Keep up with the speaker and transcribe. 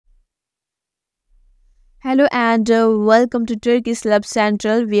Hello and welcome to Turkish Lab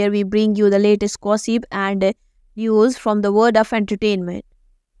Central, where we bring you the latest gossip and news from the world of entertainment.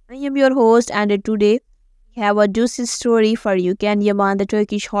 I am your host, and today we have a juicy story for you. Can Yaman, the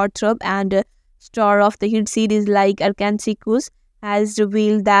Turkish heartthrob and star of the hit series like Erkensikus, has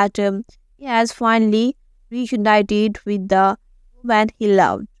revealed that he has finally reunited with the woman he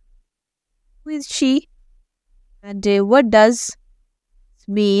loved. Who is she, and what does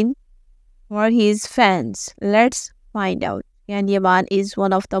it mean for his fans? Let's find out. Can Yaman is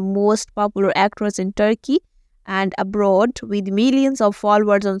one of the most popular actors in Turkey and abroad, with millions of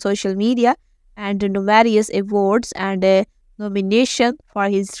followers on social media and numerous awards and nomination for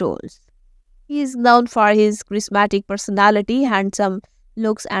his roles. He is known for his charismatic personality, handsome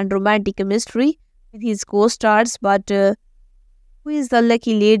looks, and romantic chemistry with his co-stars. But who is the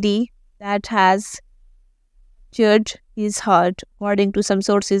lucky lady that has captured his heart? According to some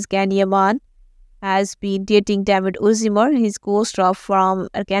sources, Can Yaman has been dating Demet Özdemir, his co-star from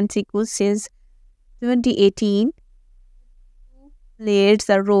Erkensikus, since 2018. Played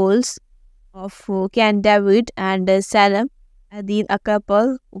the roles of Ken David and Salam Adin, a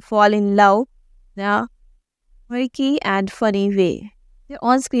couple who fall in love in a quirky and funny way. Their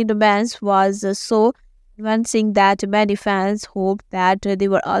on-screen romance was so convincing that many fans hoped that they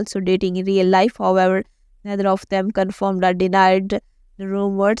were also dating in real life. However, neither of them confirmed or denied the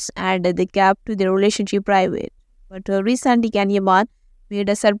rumors, and they kept their relationship private. But recently, Can Yaman made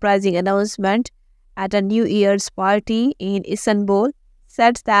a surprising announcement at a New Year's party in Istanbul,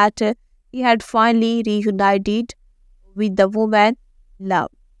 said that he had finally reunited with the woman he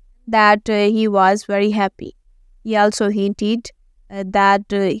loved, that he was very happy. He also hinted that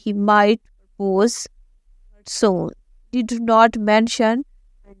he might propose soon. He did not mention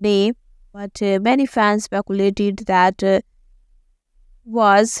her name, but many fans speculated that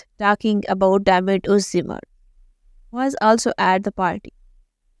was talking about Demet Özdemir was also at the party.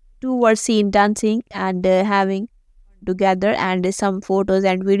 Two were seen dancing and having fun together, and some photos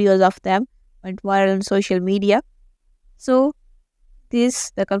and videos of them went viral on social media. So,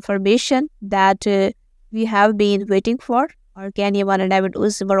 this the confirmation that we have been waiting for, or Can Yaman and Demet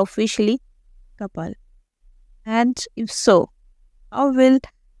Özdemir officially couple? And if so, how will it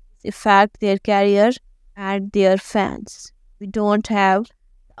affect their career and their fans? We don't have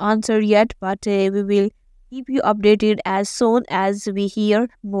the answer yet, but we will keep you updated as soon as we hear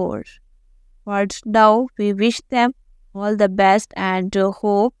more. But now we wish them all the best and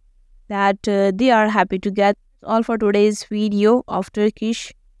hope that they are happy together. That's all for today's video of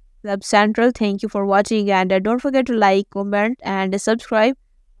Turkish Club Central. Thank you for watching, and don't forget to like, comment, and subscribe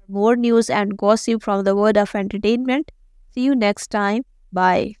for more news and gossip from the world of entertainment. See you next time.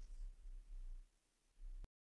 Bye.